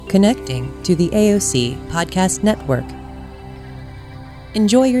connecting to the AOC Podcast Network.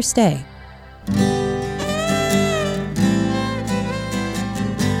 Enjoy your stay.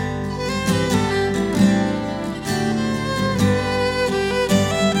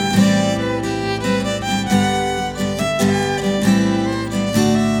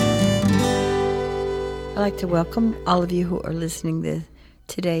 I'd like to welcome all of you who are listening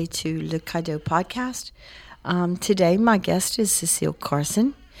today to Le Cadeau Podcast. Today, my guest is Cecile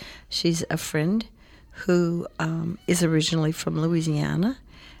Carson. She's a friend who is originally from Louisiana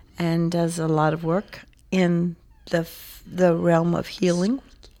and does a lot of work in the realm of healing.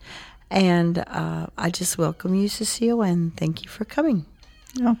 And I just welcome you, Cecile, and thank you for coming.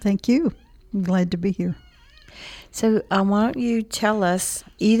 Oh, thank you. I'm glad to be here. So why don't you tell us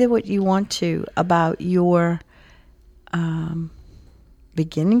either what you want to about your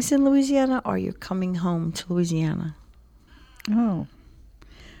beginnings in Louisiana or your coming home to Louisiana? Oh,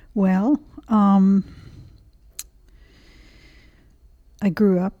 well, I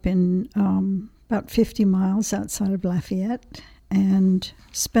grew up in about 50 miles outside of Lafayette and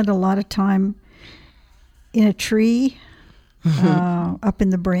spent a lot of time in a tree, up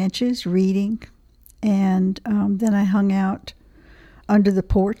in the branches, reading. And then I hung out under the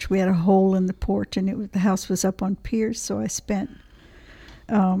porch. We had a hole in the porch, and the house was up on piers, so I spent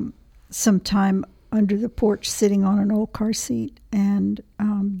some time under the porch sitting on an old car seat and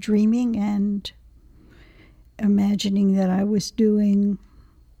dreaming and imagining that I was doing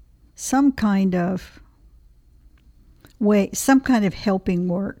some kind of helping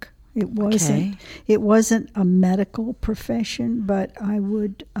work. It wasn't a medical profession, but I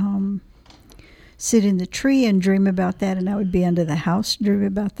would sit in the tree and dream about that, and I would be under the house, dream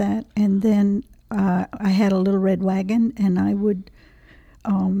about that. And then I had a little red wagon, and I would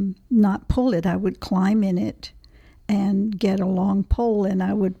not pull it. I would climb in it and get a long pole, and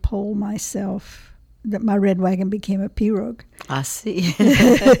I would pole myself. That my red wagon became a pirogue. I see.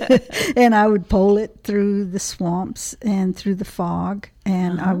 And I would pole it through the swamps and through the fog,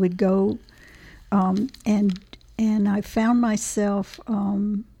 and I would go, and I found myself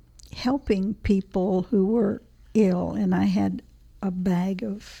helping people who were ill, and I had a bag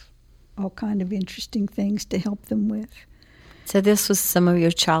of all kind of interesting things to help them with. So this was some of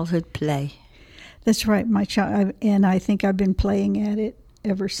your childhood play. That's right, and I think I've been playing at it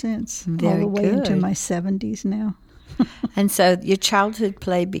ever since, Very all the way good. into my 70s now. And so your childhood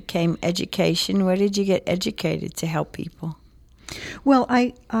play became education. Where did you get educated to help people? Well,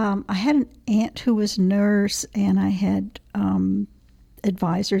 I had an aunt who was a nurse, and I had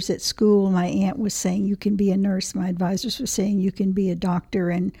advisors at school. My aunt was saying, you can be a nurse. My advisors were saying, you can be a doctor.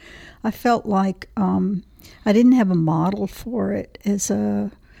 And I felt like I didn't have a model for it. As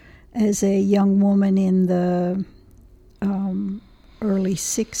a young woman in the early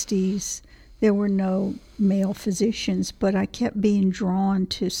 60s, there were no male physicians, but I kept being drawn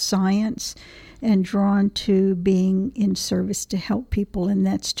to science and drawn to being in service to help people. And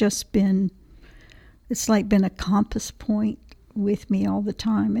that's just been a compass point with me all the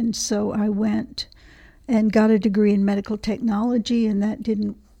time. And so I went and got a degree in medical technology, and that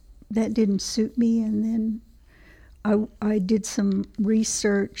didn't suit me. And then I did some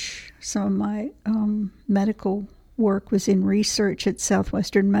research. Some of my medical work was in research at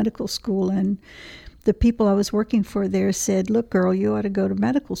Southwestern Medical School, and the people I was working for there said, look, girl, you ought to go to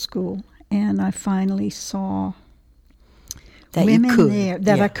medical school. And I finally saw that women you could. there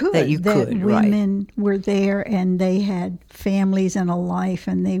that women were there, and they had families and a life,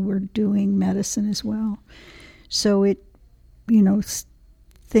 and they were doing medicine as well. So it,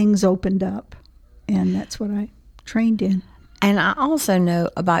 things opened up, and that's what I trained in. And I also know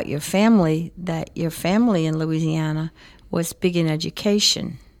about your family, that your family in Louisiana was big in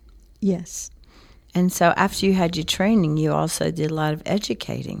education. Yes. And so after you had your training, you also did a lot of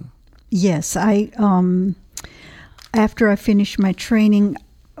educating. Yes. After I finished my training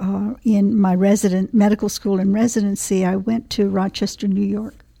in my medical school and residency, I went to Rochester, New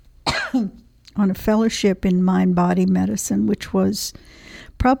York on a fellowship in mind-body medicine, which was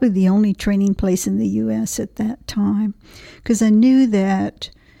probably the only training place in the U.S. at that time, because I knew that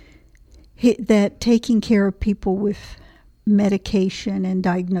taking care of people with medication and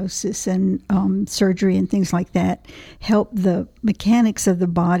diagnosis and surgery and things like that helped the mechanics of the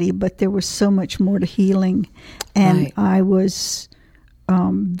body, but there was so much more to healing. And right. I was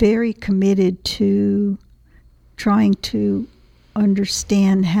very committed to trying to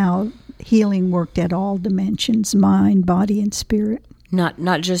understand how healing worked at all dimensions, mind, body, and spirit.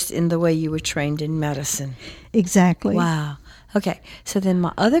 Not just in the way you were trained in medicine. Exactly. Wow. Okay, so then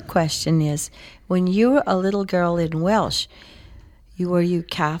my other question is, when you were a little girl in Welsh, Were you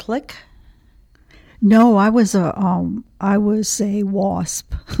Catholic? No, I was a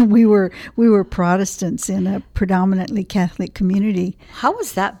WASP. we were Protestants in a predominantly Catholic community. How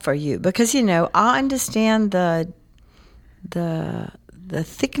was that for you? Because I understand the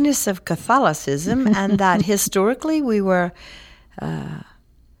thickness of Catholicism, and that historically we were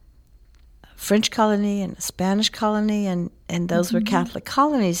French colony and a Spanish colony, and those were Catholic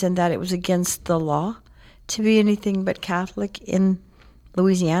colonies, and that it was against the law to be anything but Catholic in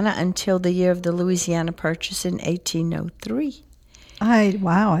Louisiana until the year of the Louisiana Purchase in 1803. I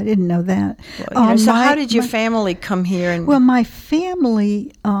didn't know that. Well, so how did your family come here? Well, my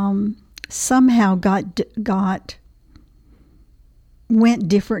family somehow went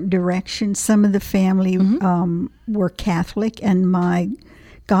different directions. Some of the family were Catholic, and my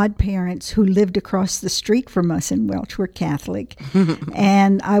godparents, who lived across the street from us in Welch, were Catholic.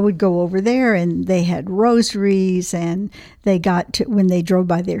 And I would go over there, and they had rosaries, and when they drove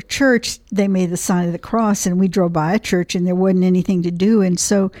by their church, they made the sign of the cross, and we drove by a church, and there wasn't anything to do. And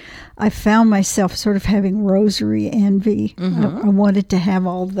so I found myself sort of having rosary envy. I wanted to have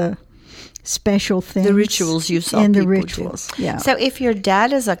all the special things. The rituals you saw and people the rituals, do. yeah. So if your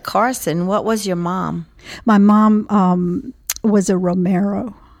dad is a Carson, what was your mom? My mom was a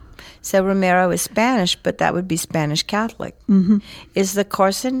Romero. So Romero is Spanish, but that would be Spanish Catholic. Mm-hmm. Is the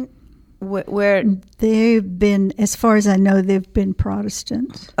Carson where? They've been, as far as I know, they've been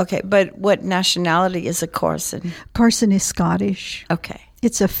Protestants. Okay, but what nationality is a Carson? Carson is Scottish. Okay.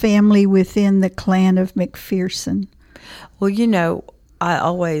 It's a family within the clan of McPherson. Well, I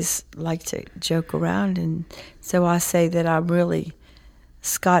always like to joke around, and so I say that I'm really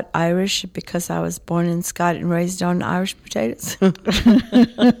Scot-Irish because I was born in Scott and raised on Irish potatoes.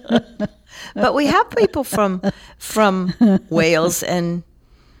 But we have people from Wales and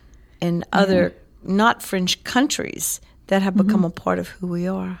other not French countries that have become a part of who we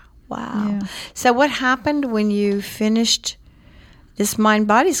are. Wow. Yeah. So what happened when you finished this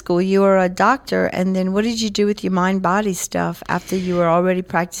mind-body school? You were a doctor, and then what did you do with your mind-body stuff after you were already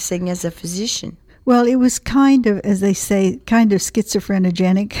practicing as a physician? Well, it was kind of, as they say, kind of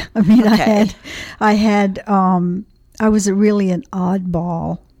schizophrenic. I mean, okay. I was really an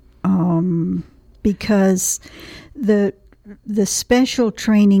oddball because the special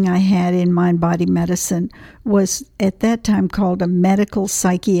training I had in mind-body medicine was at that time called a medical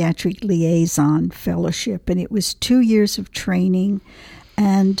psychiatric liaison fellowship, and it was 2 years of training,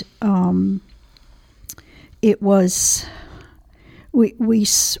 and it was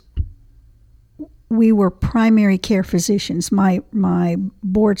we were primary care physicians. My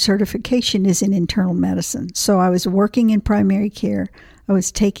board certification is in internal medicine. So I was working in primary care. I was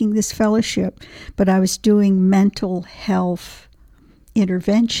taking this fellowship, but I was doing mental health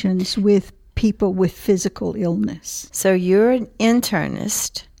interventions with people with physical illness. So you're an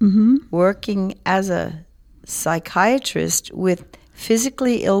internist working as a psychiatrist with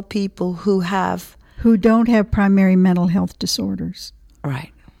physically ill people who don't have primary mental health disorders.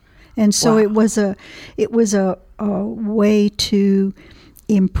 Right. And so it was a way to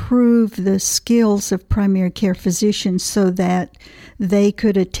improve the skills of primary care physicians so that they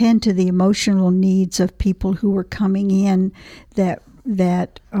could attend to the emotional needs of people who were coming in that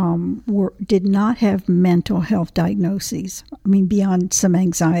did not have mental health diagnoses. I mean, beyond some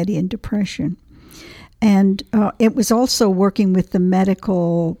anxiety and depression. And it was also working with the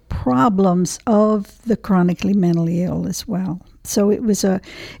medical problems of the chronically mentally ill as well. So it was an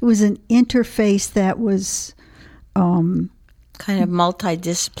interface that was kind of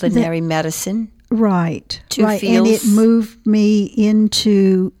multidisciplinary medicine, right? Two right, fields. And it moved me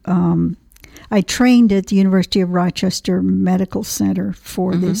into. I trained at the University of Rochester Medical Center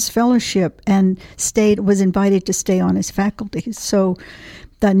for this fellowship, and was invited to stay on as faculty. So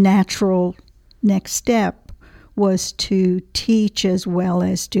the natural next step was to teach as well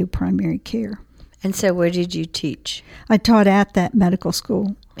as do primary care. And so where did you teach? I taught at that medical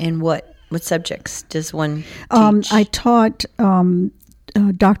school. And what subjects does one teach? I taught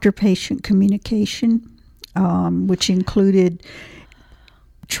doctor-patient communication, which included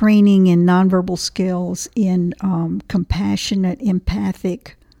training in nonverbal skills, in compassionate,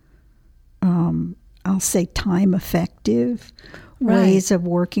 empathic, I'll say time-effective ways of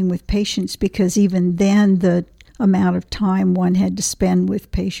working with patients, because even then the amount of time one had to spend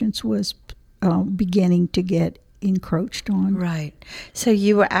with patients was beginning to get encroached on. Right. So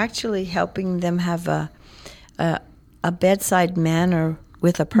you were actually helping them have a bedside manner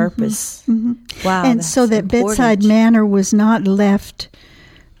with a purpose. Wow. And so that important. Bedside manner was not left.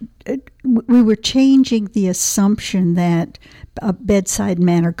 We were changing the assumption that a bedside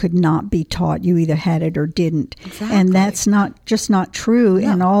manner could not be taught. You either had it or didn't. Exactly. And that's not true.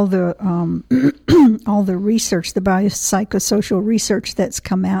 No. And all the all the research, the biopsychosocial research that's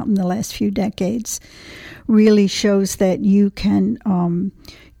come out in the last few decades, really shows that you can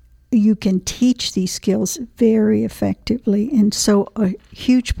teach these skills very effectively. And so a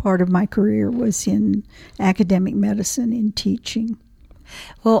huge part of my career was in academic medicine, in teaching.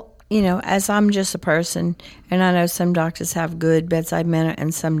 Well, as I'm just a person, and I know some doctors have good bedside manner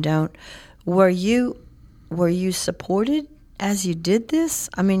and some don't, were you supported as you did this?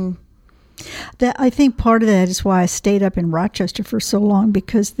 I mean, I think part of that is why I stayed up in Rochester for so long,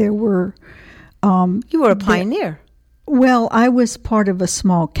 because there were... you were a pioneer. Well, I was part of a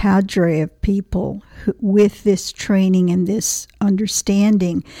small cadre of people with this training and this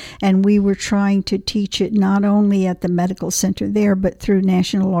understanding, and we were trying to teach it not only at the medical center there, but through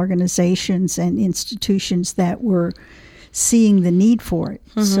national organizations and institutions that were seeing the need for it.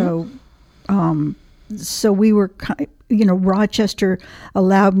 Mm-hmm. So we were, Rochester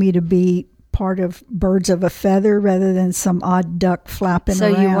allowed me to be part of birds of a feather rather than some odd duck flapping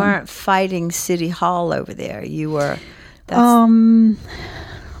around. So you weren't fighting City Hall over there. You were...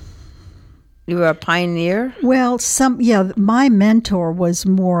 You were a pioneer? Well, my mentor was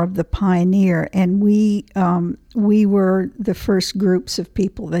more of the pioneer, and we were the first groups of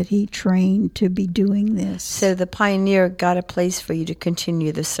people that he trained to be doing this. So the pioneer got a place for you to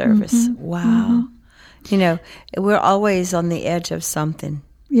continue the service. Mm-hmm. Wow. Mm-hmm. We're always on the edge of something.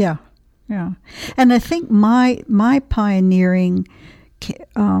 Yeah. And I think my pioneering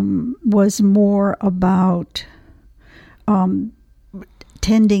was more about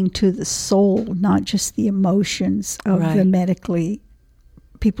tending to the soul, not just the emotions of the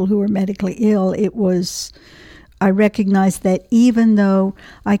people who were medically ill. I recognized that even though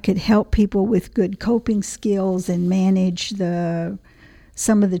I could help people with good coping skills and manage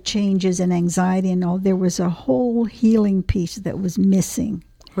some of the changes in anxiety and all, there was a whole healing piece that was missing.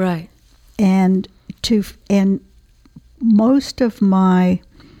 Right. And most of my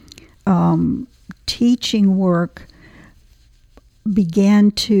teaching work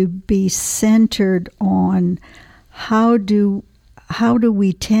began to be centered on how do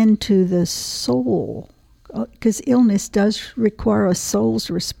we tend to the soul, because illness does require a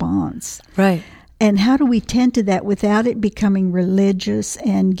soul's response. Right. And how do we tend to that without it becoming religious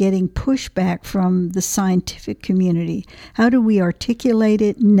and getting pushback from the scientific community? How do we articulate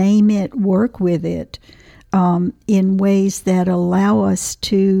it, name it, work with it in ways that allow us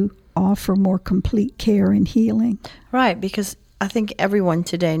to offer more complete care and healing? Right, because I think everyone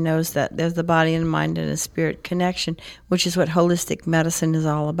today knows that there's the body and mind and a spirit connection, which is what holistic medicine is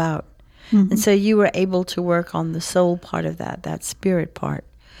all about. Mm-hmm. And so you were able to work on the soul part of that spirit part.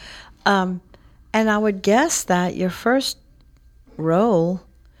 And I would guess that your first role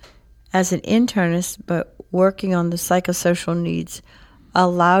as an internist, but working on the psychosocial needs,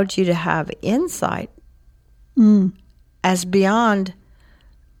 allowed you to have insight as beyond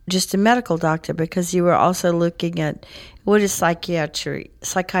just a medical doctor, because you were also looking at what is psychiatry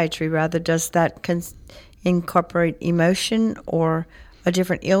rather. Does that incorporate emotion or a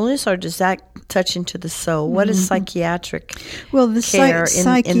different illness, or does that touch into the soul? What is psychiatric care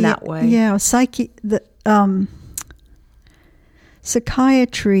in that way? Yeah,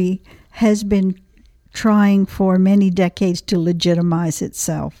 psychiatry has been trying for many decades to legitimize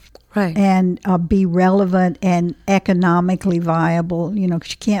itself. Right. And be relevant and economically viable.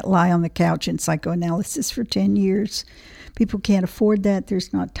 Because you can't lie on the couch in psychoanalysis for 10 years. People can't afford that.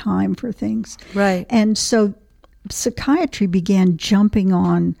 There's not time for things. Right. And so psychiatry began jumping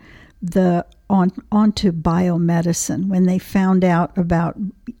onto biomedicine when they found out about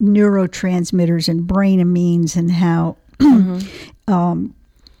neurotransmitters and brain amines and how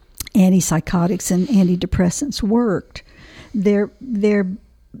antipsychotics and antidepressants worked. Their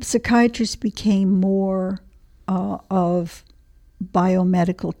psychiatrists became more of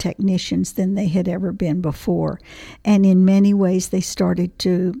biomedical technicians than they had ever been before. And in many ways, they started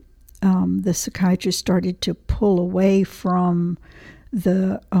to, the psychiatrists started to pull away from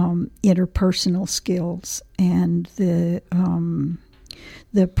the interpersonal skills and the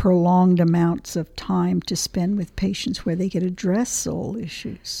prolonged amounts of time to spend with patients where they could address soul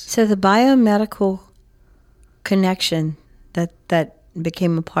issues. So the biomedical connection that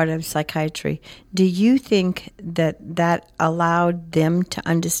became a part of psychiatry, do you think that allowed them to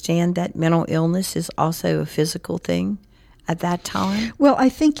understand that mental illness is also a physical thing at that time? Well, I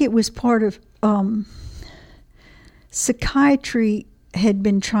think it was part of psychiatry had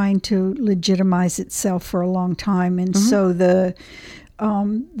been trying to legitimize itself for a long time, and so the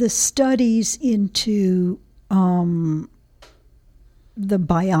studies into the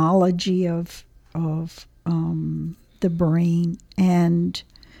biology of the brain, and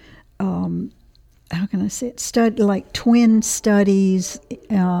how can I say it? Like twin studies,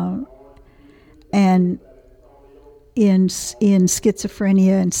 and in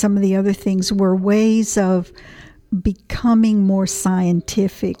schizophrenia and some of the other things were ways of becoming more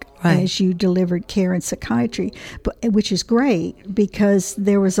scientific as you delivered care in psychiatry, which is great because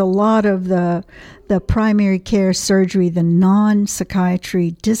there was a lot of the primary care, surgery, the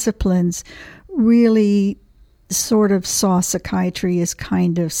non-psychiatry disciplines really sort of saw psychiatry as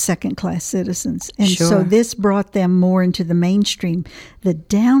kind of second-class citizens. And so this brought them more into the mainstream. The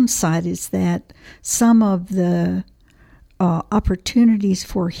downside is that some of the opportunities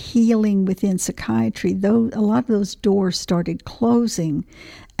for healing within psychiatry, though a lot of those doors started closing,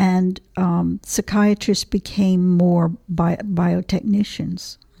 and psychiatrists became more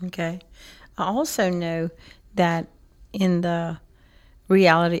biotechnicians. Okay. I also know that in the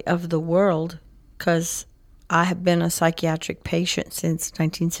reality of the world, because I have been a psychiatric patient since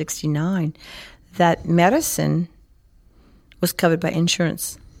 1969, that medicine was covered by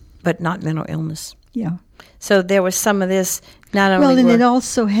insurance, but not mental illness. Yeah. So there was some of this, not only... Well, and it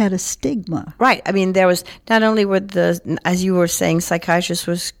also had a stigma. Right. I mean, there was, not only were as you were saying,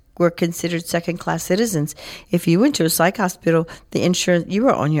 psychiatrists were considered second-class citizens. If you went to a psych hospital, the insurance, you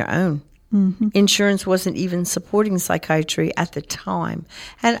were on your own. Mm-hmm. Insurance wasn't even supporting psychiatry at the time.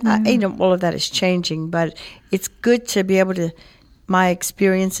 And all of that is changing, but it's good to be able to, my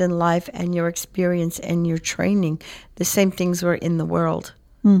experience in life and your experience and your training, the same things were in the world.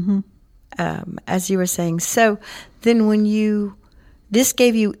 Mm-hmm. As you were saying. So then this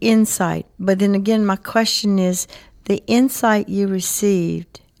gave you insight, but then again, my question is, the insight you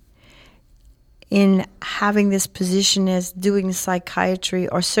received in having this position as doing psychiatry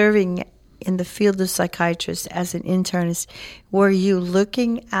or serving in the field of psychiatrist as an internist, were you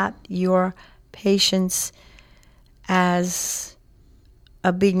looking at your patients as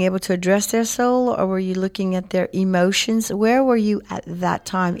being able to address their soul, or were you looking at their emotions? Where were you at that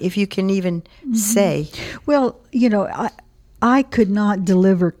time, if you can even say? Well, I could not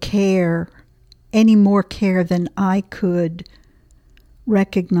deliver care, any more care than I could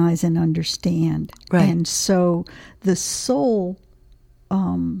recognize and understand. Right. And so the soul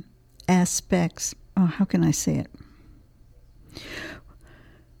aspects, how can I say it?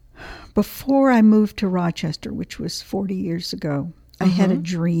 Before I moved to Rochester, which was 40 years ago, I had a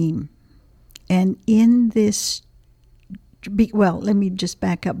dream. And in this, let me just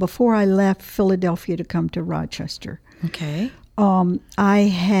back up. Before I left Philadelphia to come to Rochester, I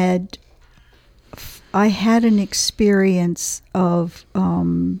had an experience of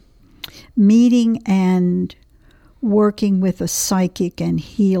meeting and working with a psychic and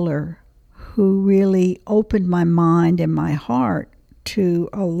healer who really opened my mind and my heart to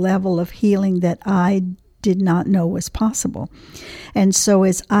a level of healing that I did not know was possible. And so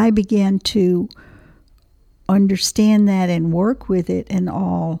as I began to understand that and work with it and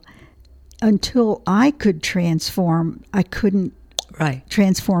all, until I could transform, I couldn't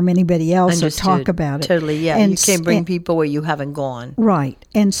transform anybody else. Understood. Or talk about it. Totally, yeah. And you can't bring people where you haven't gone. Right.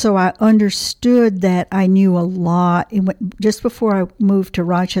 And so I understood that I knew a lot. Just before I moved to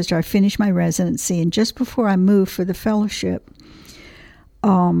Rochester, I finished my residency, and just before I moved for the fellowship,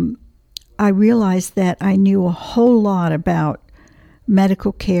 I realized that I knew a whole lot about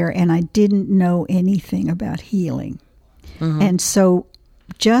medical care, and I didn't know anything about healing. Mm-hmm. And so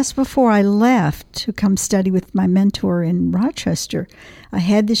just before I left to come study with my mentor in Rochester, I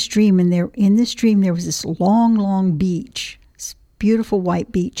had this dream, and in this dream there was this long, long beach, this beautiful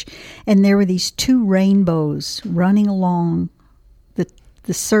white beach, and there were these two rainbows running along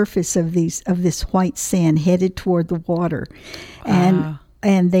the surface of this white sand headed toward the water.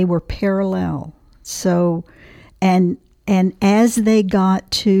 And they were parallel. So, and as they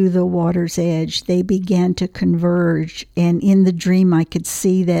got to the water's edge, they began to converge. And in the dream, I could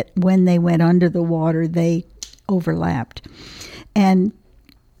see that when they went under the water, they overlapped. And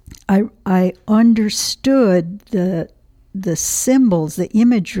I understood the symbols, the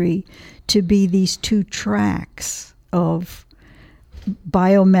imagery, to be these two tracks of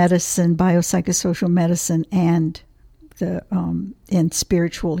biomedicine, biopsychosocial medicine, and and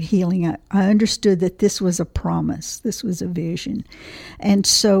spiritual healing. I understood that this was a promise. This was a vision. And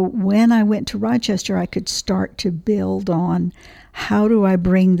so when I went to Rochester, I could start to build on how do I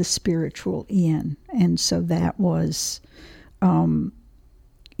bring the spiritual in. And so that was, I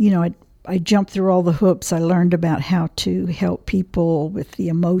jumped through all the hoops. I learned about how to help people with the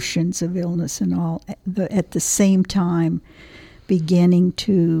emotions of illness and all, at the same time beginning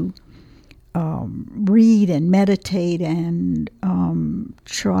to read and meditate and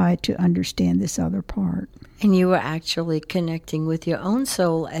try to understand this other part. And you were actually connecting with your own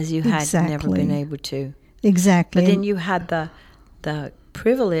soul as you had never been able to. Exactly. But then you had the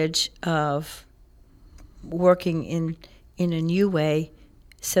privilege of working in a new way,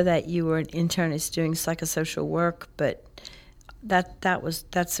 so that you were an internist doing psychosocial work. But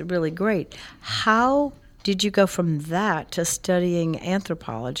that's really great. How did you go from that to studying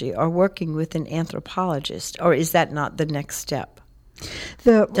anthropology or working with an anthropologist, or is that not the next step?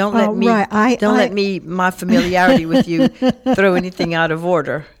 Don't let me my familiarity with you throw anything out of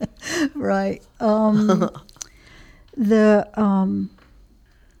order. Right.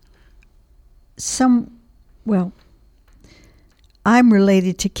 I'm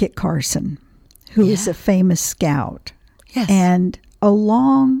related to Kit Carson, who is a famous scout. Yes. And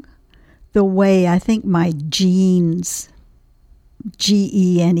along the way, I think my genes,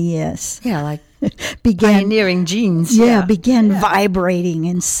 GENES, began pioneering genes. Began vibrating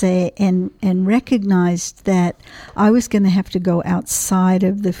and recognized that I was going to have to go outside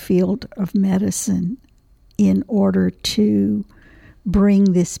of the field of medicine in order to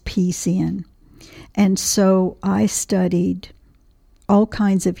bring this piece in. And so I studied all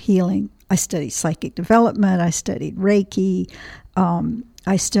kinds of healing. I studied psychic development. I studied Reiki.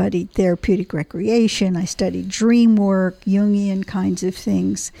 I studied therapeutic recreation. I studied dream work, Jungian kinds of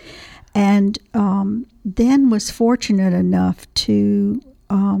things. And then was fortunate enough to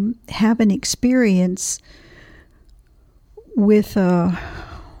have an experience with a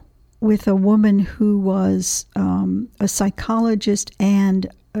woman who was a psychologist and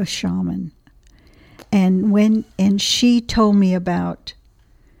a shaman. And she told me about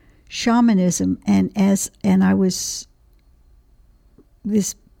shamanism, and I was,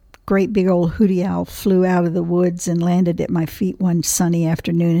 this great big old hooty owl flew out of the woods and landed at my feet one sunny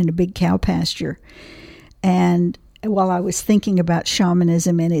afternoon in a big cow pasture. And while I was thinking about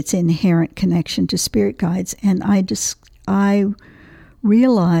shamanism and its inherent connection to spirit guides, and I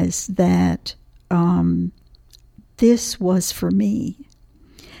realized that this was for me.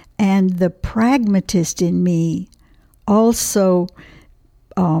 And the pragmatist in me also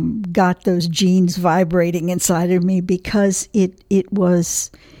got those genes vibrating inside of me, because it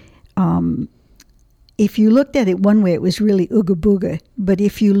was, if you looked at it one way, it was really ooga booga. But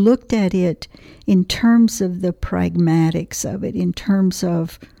if you looked at it in terms of the pragmatics of it, in terms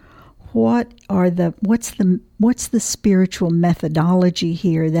of what's the spiritual methodology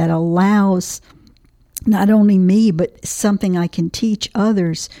here that allows not only me, but something I can teach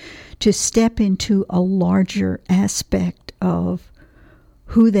others to step into a larger aspect of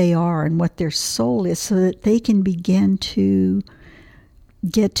who they are and what their soul is, so that they can begin to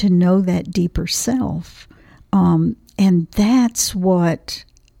get to know that deeper self. And that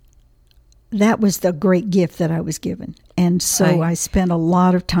was the great gift that I was given. And so I spent a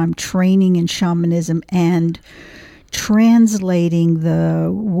lot of time training in shamanism and translating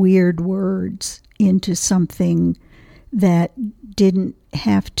the weird words into something that didn't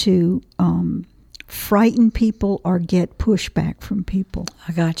have to frighten people or get pushback from people.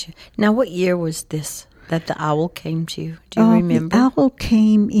 I got you. Now, what year was this that the owl came to you? Do you remember? The owl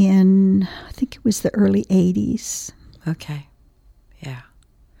came in, I think it was the early 80s. Okay. Yeah.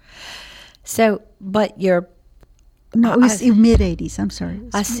 So, but you're... No, it was mid-80s. I'm sorry.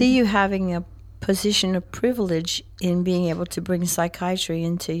 I see you having a position of privilege in being able to bring psychiatry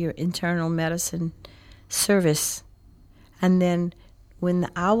into your internal medicine service. And then when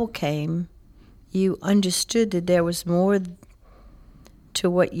the owl came, you understood that there was more to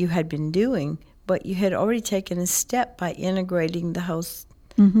what you had been doing, but you had already taken a step by integrating the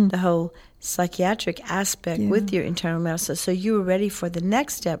whole psychiatric aspect with your internal medicine. So you were ready for the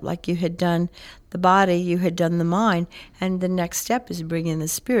next step, like you had done the body, you had done the mind, and the next step is bringing the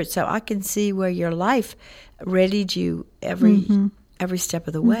spirit. So I can see where your life readied you every step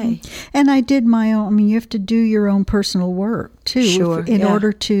of the way. And I did my own. I mean, you have to do your own personal work too, in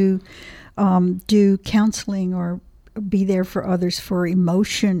order to do counseling or be there for others for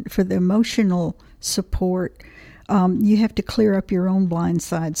the emotional support. You have to clear up your own blind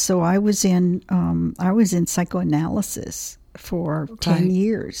side. So I was in psychoanalysis for 10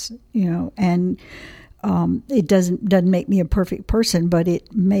 years, and it doesn't make me a perfect person, but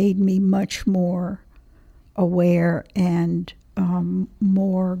it made me much more aware and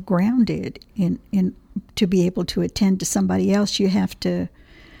more grounded in to be able to attend to somebody else. You have to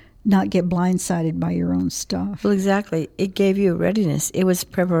not get blindsided by your own stuff. Well, exactly. It gave you a readiness. It was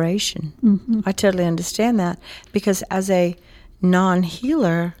preparation. Mm-hmm. I totally understand that, because as a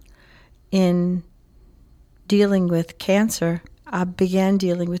non-healer in dealing with cancer, I began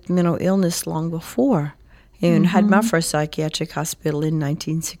dealing with mental illness long before, and had my first psychiatric hospital in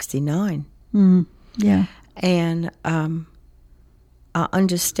 1969. Yeah. And I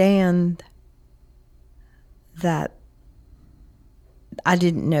understand that I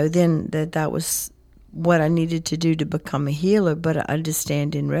didn't know then that was what I needed to do to become a healer, but I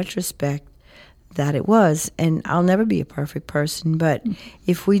understand in retrospect that it was. And I'll never be a perfect person, but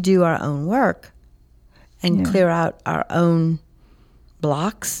if we do our own work and clear out our own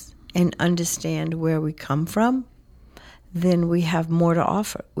blocks and understand where we come from, then we have more to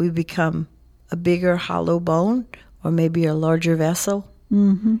offer. We become a bigger hollow bone or maybe a larger vessel.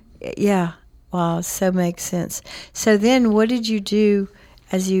 Mm-hmm. Yeah. Wow, so makes sense. So then what did you do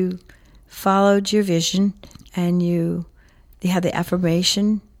as you followed your vision and you had the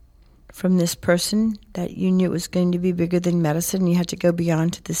affirmation from this person that you knew it was going to be bigger than medicine, you had to go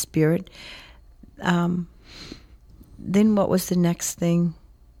beyond to the spirit. Then what was the next thing?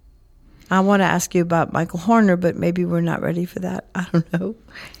 I want to ask you about Michael Horner, but maybe we're not ready for that. I don't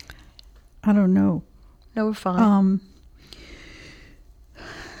know. No, we're fine.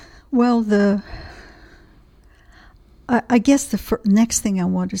 Well, I guess the next thing I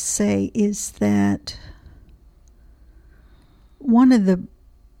want to say is that one of the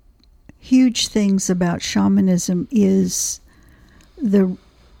huge things about shamanism is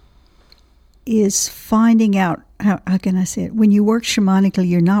finding out, how can I say it? When you work shamanically,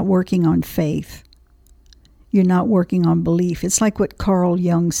 you're not working on faith. You're not working on belief. It's like what Carl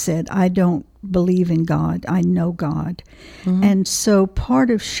Jung said, I don't believe in God, I know God. Mm-hmm. And so part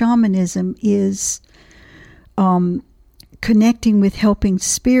of shamanism is connecting with helping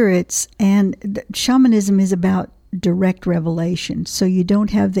spirits, and shamanism is about direct revelation. So you don't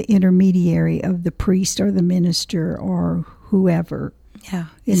have the intermediary of the priest or the minister or whoever. Yeah,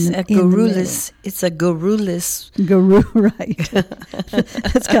 it's a guruless. It's a guruless. Guru, right.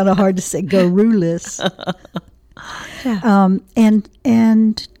 That's kind of hard to say, guruless. Yeah. And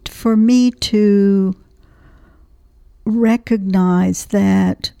for me to recognize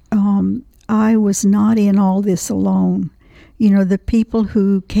that I was not in all this alone. You know, the people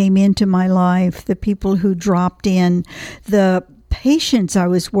who came into my life, the people who dropped in, the patients I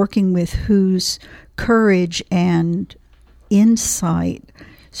was working with whose courage and insight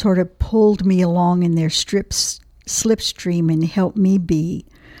sort of pulled me along in their slipstream and helped me be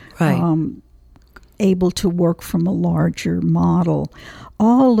able to work from a larger model.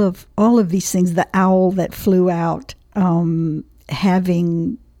 All of these things, the owl that flew out,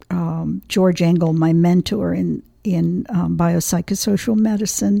 having George Engel, my mentor in biopsychosocial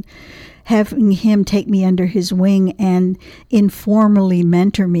medicine, having him take me under his wing and informally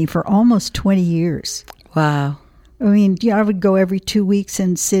mentor me for almost 20 years. Wow. I mean, I would go every 2 weeks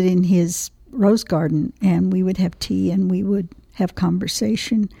and sit in his rose garden, and we would have tea and we would have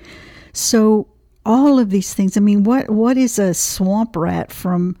conversation. So all of these things, I mean, what is a swamp rat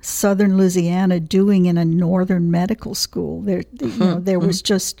from southern Louisiana doing in a northern medical school? There was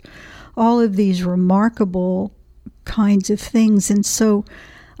just all of these remarkable kinds of things. And so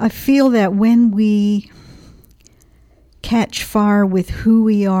I feel that when we catch fire with who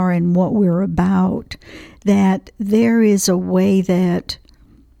we are and what we're about, that there is a way that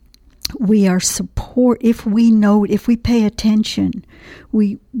we are if we pay attention,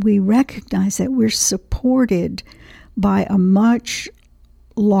 we recognize that we're supported by a much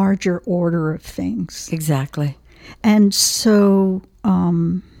larger order of things. Exactly. And so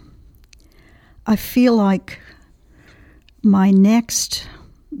I feel like my next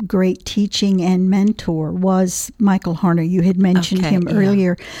great teaching and mentor was Michael Horner. You had mentioned him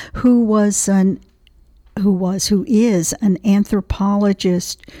earlier, who is an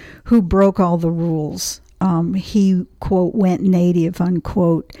anthropologist who broke all the rules. He, quote, went native,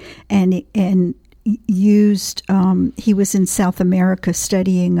 unquote, and used, he was in South America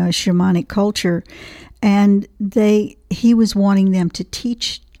studying shamanic culture, and he was wanting them to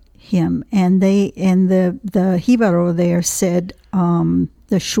teach him, and the Jibaro there said,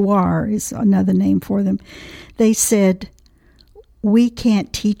 the Shuar is another name for them. They said, we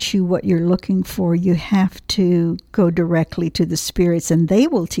can't teach you what you're looking for. You have to go directly to the spirits, and they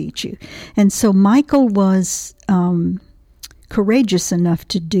will teach you. And so Michael was courageous enough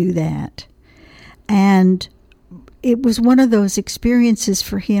to do that. And it was one of those experiences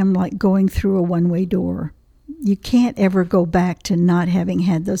for him, like going through a one-way door. You can't ever go back to not having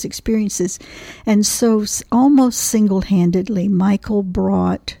had those experiences. And so almost single-handedly, Michael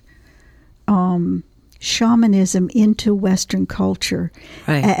brought shamanism into Western culture.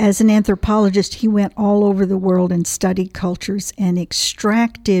 Right. As an anthropologist, he went all over the world and studied cultures and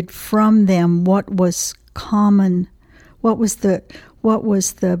extracted from them what was common, what was the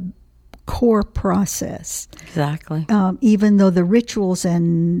core process. Exactly. Even though the rituals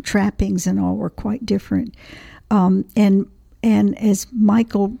and trappings and all were quite different. And as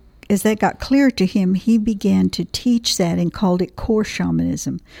that got clear to him, he began to teach that and called it core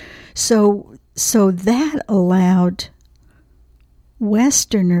shamanism. So that allowed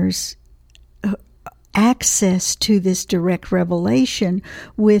Westerners access to this direct revelation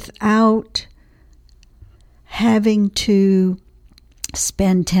without having to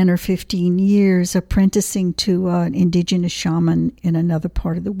spend 10 or 15 years apprenticing to an indigenous shaman in another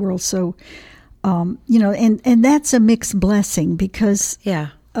part of the world. So, and that's a mixed blessing because,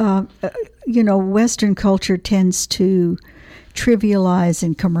 Western culture tends to trivialize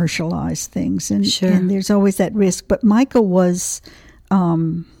and commercialize things. And, sure. And there's always that risk. But Michael was, I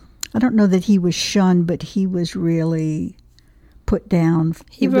don't know that he was shunned, but he was really put down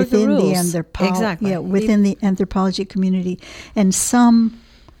within the anthropology, within the anthropology community. And some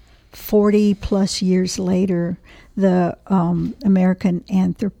 40 plus years later, the American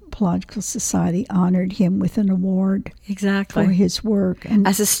Anthropological Society honored him with an award for his work. And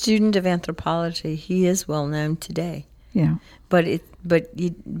as a student of anthropology, he is well known today. Yeah, but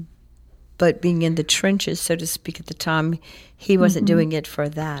being in the trenches, so to speak, at the time, he wasn't doing it for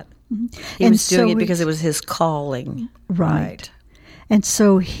that. He was doing it because it was his calling. Right. And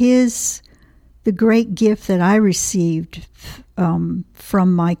so the great gift that I received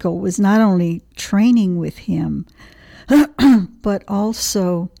from Michael was not only training with him, but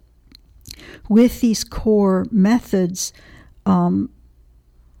also with these core methods,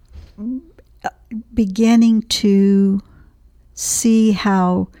 beginning to see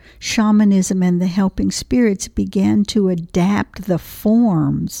how shamanism and the helping spirits began to adapt the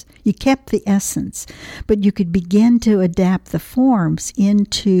forms. You kept the essence, but you could begin to adapt the forms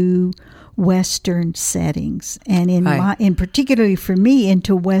into Western settings, and in particularly for me,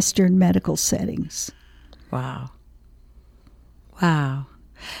 into Western medical settings. Wow.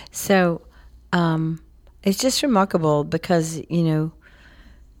 So it's just remarkable because,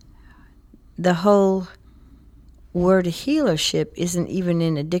 the whole word healership isn't even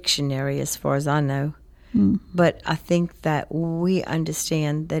in a dictionary as far as I know. But I think that we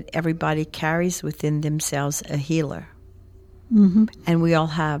understand that everybody carries within themselves a healer. Mm-hmm. And we all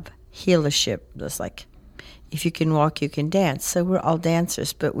have healership. Just like if you can walk, you can dance. So we're all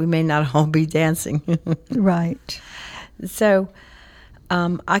dancers, but we may not all be dancing. Right. So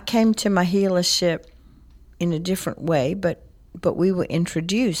I came to my healership in a different way, but we were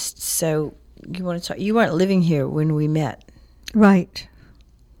introduced. So you want to talk? You weren't living here when we met, right?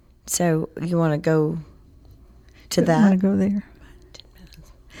 So you want to go to that? I want to go there.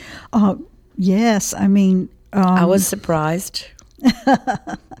 Yes. I mean, I was surprised.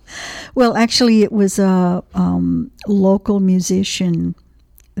 Well, actually, it was a local musician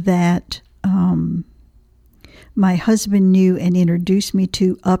that my husband knew and introduced me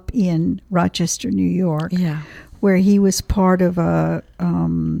to up in Rochester, New York. Yeah. Where he was part of a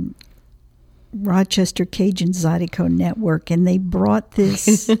Rochester Cajun Zydeco network, and they brought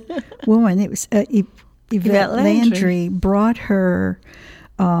this woman. It was Yvette Landry brought her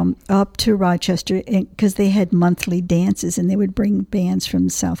up to Rochester because they had monthly dances, and they would bring bands from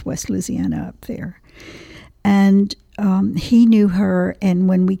Southwest Louisiana up there. And he knew her, and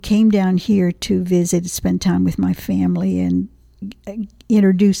when we came down here to visit, spend time with my family, and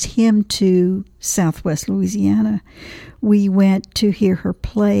introduce him to Southwest Louisiana, we went to hear her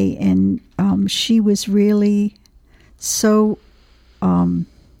play, and she was really so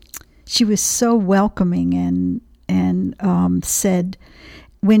she was so welcoming, and said,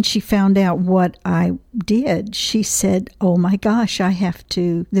 when she found out what I did, she said, "Oh my gosh,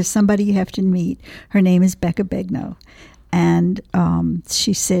 there's somebody you have to meet. Her name is Becca Begno." And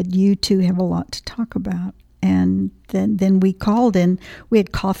she said, "You two have a lot to talk about." And then we called, and we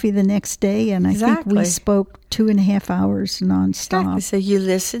had coffee the next day, and I think we spoke 2.5 hours nonstop. Exactly. So you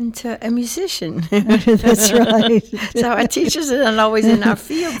listened to a musician. That's right. So our teachers are not always in our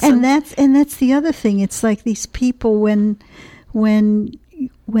field. And that's the other thing. It's like these people, when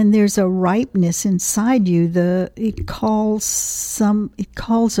there's a ripeness inside you, it calls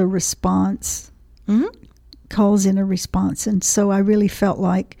a response. Mm-hmm. Calls in a response. And so I really felt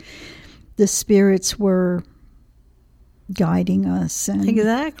like the spirits were guiding us.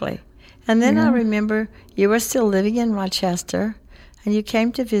 Exactly. And then I remember you were still living in Rochester, and you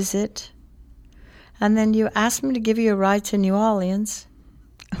came to visit, and then you asked me to give you a ride to New Orleans.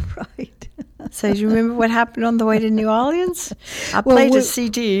 Right. So do you remember what happened on the way to New Orleans? I played a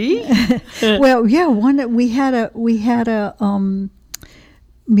CD. Well, yeah, we had a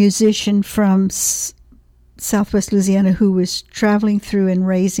musician from Southwest Louisiana who was traveling through and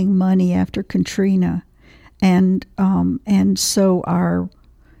raising money after Katrina, and so our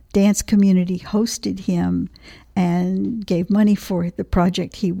dance community hosted him and gave money for the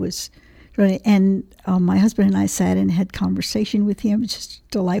project he was running. And my husband and I sat and had conversation with him. Just a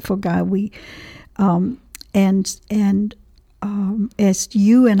delightful guy. As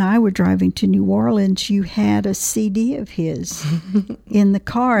you and I were driving to New Orleans, you had a CD of his in the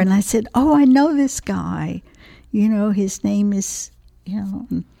car, and I said, "Oh, I know this guy. You know, his name is,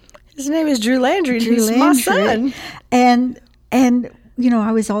 His name is Drew Landry, and he's my son." And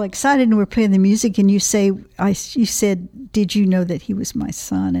I was all excited, and we're playing the music, and you said, "Did you know that he was my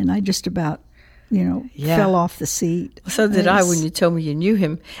son?" And I just about, fell off the seat. So did I when you told me you knew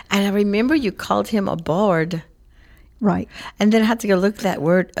him. And I remember you called him a bard. Right. And then I had to go look that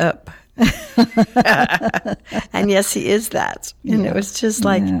word up. And yes, he is that. And it was just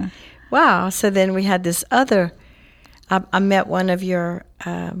like, wow. So then we had this other, I met one of your,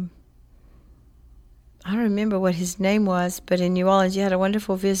 I don't remember what his name was, but in New Orleans you had a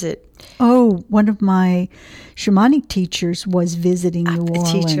wonderful visit. Oh, one of my shamanic teachers was visiting New Orleans.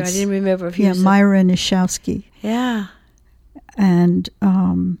 A teacher, I didn't remember if he was. Myra Nishowski. Yeah. And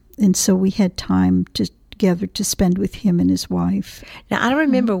so we had time together to spend with him and his wife. Now, I don't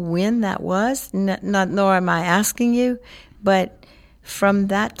remember when that was, nor am I asking you, but from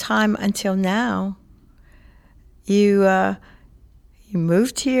that time until now, you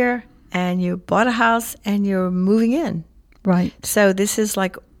moved here and you bought a house and you're moving in. Right. So this is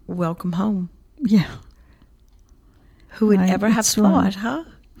like welcome home. Yeah. Who would ever have thought, huh?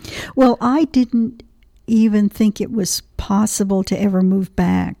 Well, I didn't even think it was possible to ever move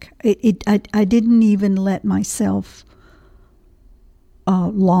back. I didn't even let myself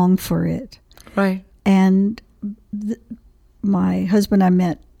long for it. Right. And my husband I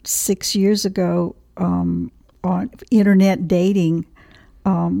met 6 years ago on internet dating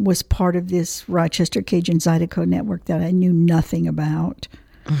was part of this Rochester Cajun Zydeco network that I knew nothing about.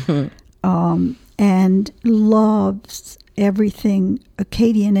 Mm-hmm. And loves everything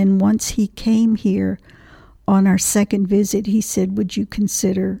Acadian. And once he came here on our second visit, he said, "Would you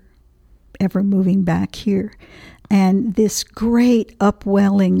consider ever moving back here?" And this great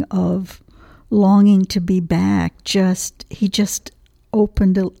upwelling of longing to be back, he just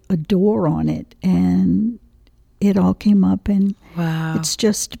opened a door on it, and it all came up, and wow. It's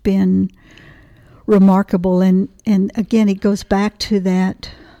just been remarkable. And again, it goes back to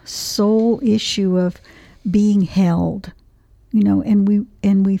that soul issue of being held, and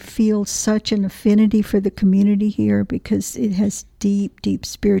we feel such an affinity for the community here because it has deep, deep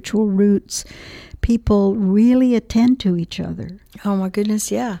spiritual roots. People really attend to each other. Oh my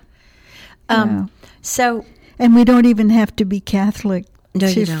goodness, yeah. So, and we don't even have to be Catholic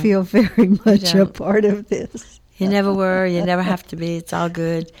to don't. feel very much a part of this. You never were. You never have to be. It's all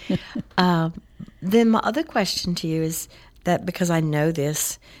good. Then my other question to you is that, because I know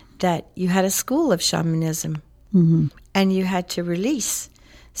this, that you had a school of shamanism, mm-hmm. and you had to release.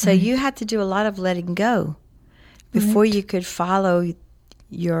 So you had to do a lot of letting go before you could follow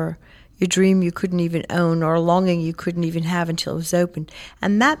your dream you couldn't even own, or a longing you couldn't even have until it was open.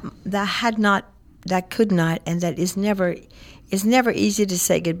 And that could not, and that is never easy to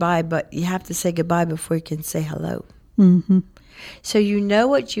say goodbye, but you have to say goodbye before you can say hello. Mm-hmm. So you know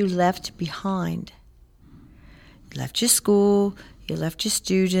what you left behind. You left your school, you left your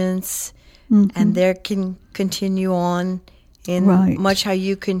students, mm-hmm. and they can continue on in much how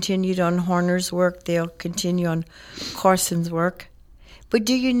you continued on Horner's work. They'll continue on Carson's work. But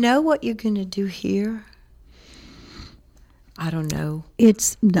do you know what you're going to do here? I don't know.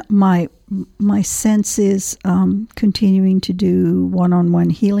 It's my sense is continuing to do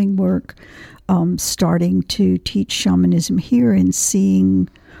one-on-one healing work, starting to teach shamanism here and seeing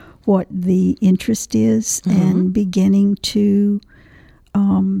what the interest is, mm-hmm. and beginning to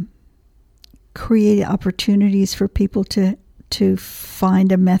create opportunities for people to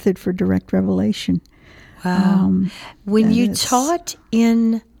find a method for direct revelation. Wow. When you taught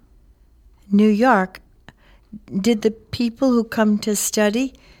in New York, did the people who come to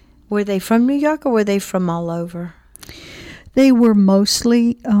study, were they from New York or were they from all over? They were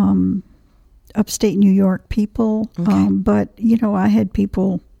mostly upstate New York people, okay. But, I had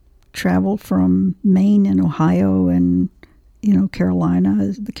people travel from Maine and Ohio and, the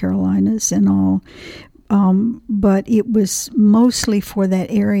Carolinas and all. But it was mostly for that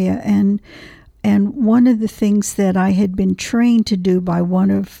area. And one of the things that I had been trained to do by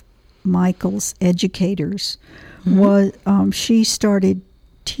one of Michael's educators, mm-hmm. was she started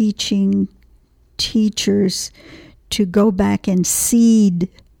teaching teachers to go back and seed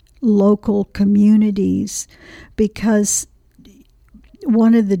local communities, because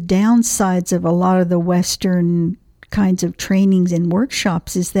one of the downsides of a lot of the Western kinds of trainings and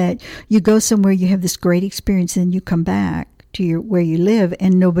workshops is that you go somewhere, you have this great experience, and you come back to where you live,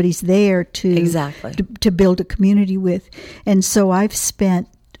 and nobody's there to build a community with. And so I've spent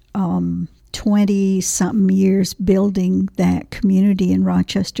 20-something years building that community in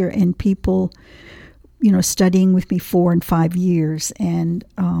Rochester, and people, studying with me 4 and 5 years, and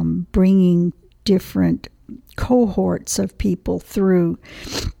bringing different cohorts of people through.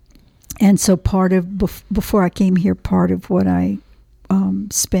 And so before I came here, part of what I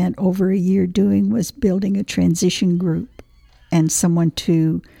spent over a year doing was building a transition group and someone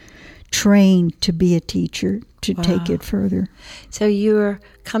to train to be a teacher, to take it further. So you're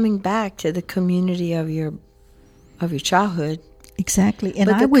coming back to the community of your childhood. Exactly. And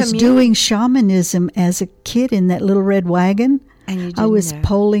I was doing shamanism as a kid in that little red wagon. And you didn't I was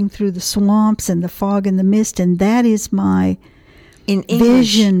poling through the swamps and the fog and the mist, and that is my in English,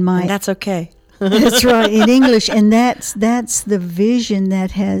 vision. And that's okay. That's right, in English. And that's the vision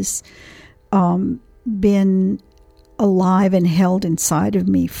that has been alive and held inside of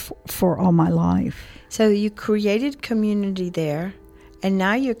me for all my life. So you created community there, and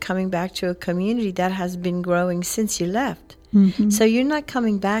now you're coming back to a community that has been growing since you left. Mm-hmm. So you're not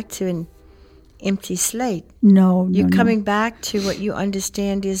coming back to an empty slate. No, you're coming back to what you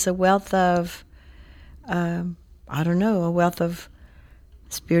understand is a wealth of, a wealth of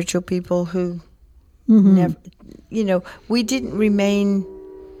spiritual people who never, we didn't remain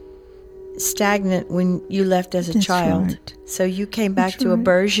stagnant when you left as a child. Right. So you came back to a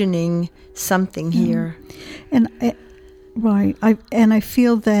burgeoning something here. And I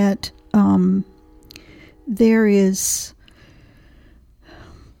feel that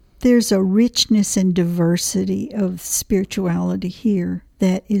there's a richness and diversity of spirituality here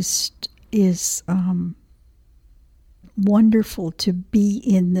that is wonderful to be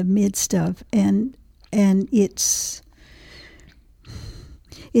in the midst of, and it's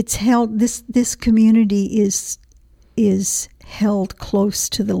held, this community is held close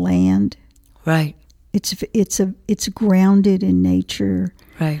to the land. Right. It's grounded in nature.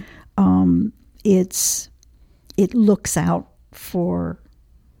 Right. It looks out for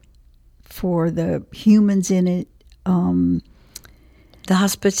the humans in it. The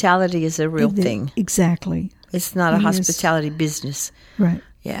hospitality is a real thing. Exactly. It's not a hospitality business. Right.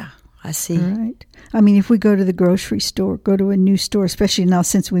 Yeah, I see. Right. I mean, if we go to the grocery store, go to a new store, especially now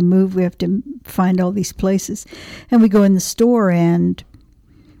since we moved, we have to find all these places. And we go in the store, and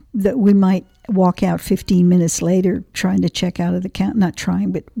we might walk out 15 minutes later trying to check out of the counter. Not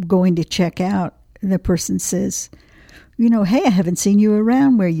trying, but going to check out. And the person says, hey, I haven't seen you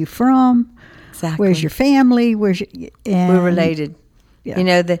around. Where are you from? Exactly. Where's your family? We're related.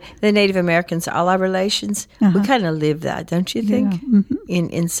 Yeah. The Native Americans, all our relations, we kind of live that, don't you think? Yeah. Mm-hmm.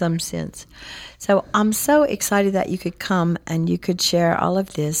 In some sense. So I'm so excited that you could come and you could share all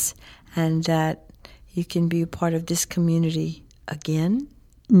of this, and that you can be a part of this community again.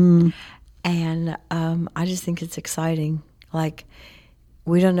 Mm. And I just think it's exciting. Like,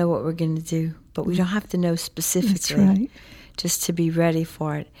 we don't know what we're going to do, but we don't have to know specifically. That's right. Just to be ready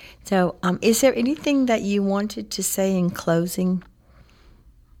for it. So is there anything that you wanted to say in closing?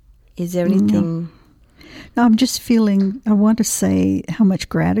 Is there anything? No, I'm just feeling, I want to say how much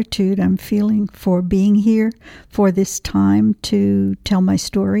gratitude I'm feeling for being here, for this time to tell my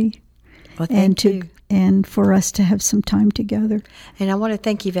story. Well, thank you. And for us to have some time together. And I want to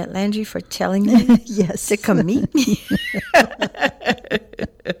thank Yvette Landry for telling me yes. to come meet me.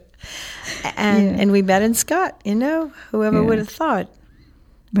 And we met in Scott, whoever would have thought.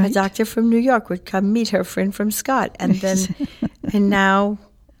 Right. A doctor from New York would come meet her friend from Scott. And then, and now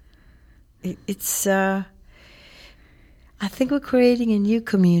it's, I think we're creating a new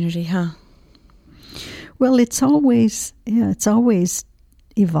community, huh? Well, it's always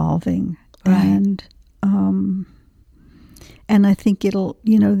evolving. Right. And I think it'll,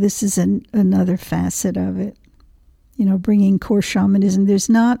 this is another facet of it. Bringing core shamanism. There's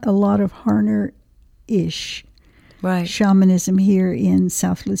not a lot of Harner-ish shamanism here in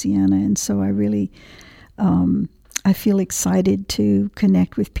South Louisiana, and so I really, I feel excited to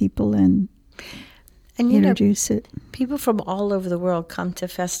connect with people and introduce it. People from all over the world come to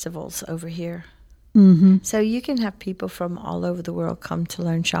festivals over here. Mm-hmm. So you can have people from all over the world come to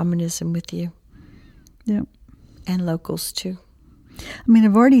learn shamanism with you. Yeah. And locals too. I mean,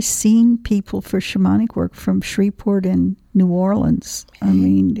 I've already seen people for shamanic work from Shreveport and New Orleans. I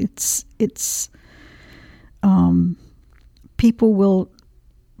mean, it's people will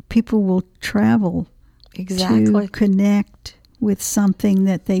travel exactly to connect with something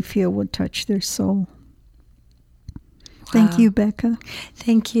that they feel would touch their soul. Thank you, Becca.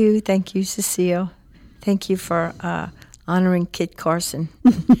 Thank you, Cecile. Thank you for honoring Kit Carson.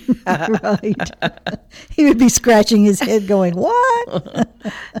 Right. He would be scratching his head going, what?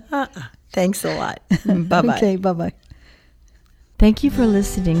 Thanks a lot. Bye-bye. Okay, bye-bye. Thank you for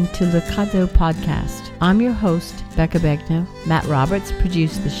listening to Le Cadeau Podcast. I'm your host, Becca Begno. Matt Roberts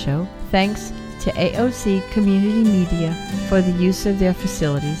produced the show. Thanks to AOC Community Media for the use of their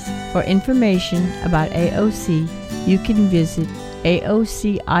facilities. For information about AOC, you can visit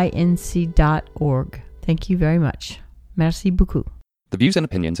aocinc.org. Thank you very much. Merci beaucoup. The views and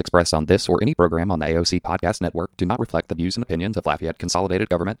opinions expressed on this or any program on the AOC Podcast Network do not reflect the views and opinions of Lafayette Consolidated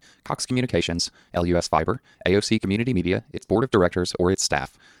Government, Cox Communications, LUS Fiber, AOC Community Media, its board of directors, or its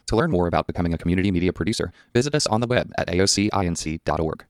staff. To learn more about becoming a community media producer, visit us on the web at aocinc.org.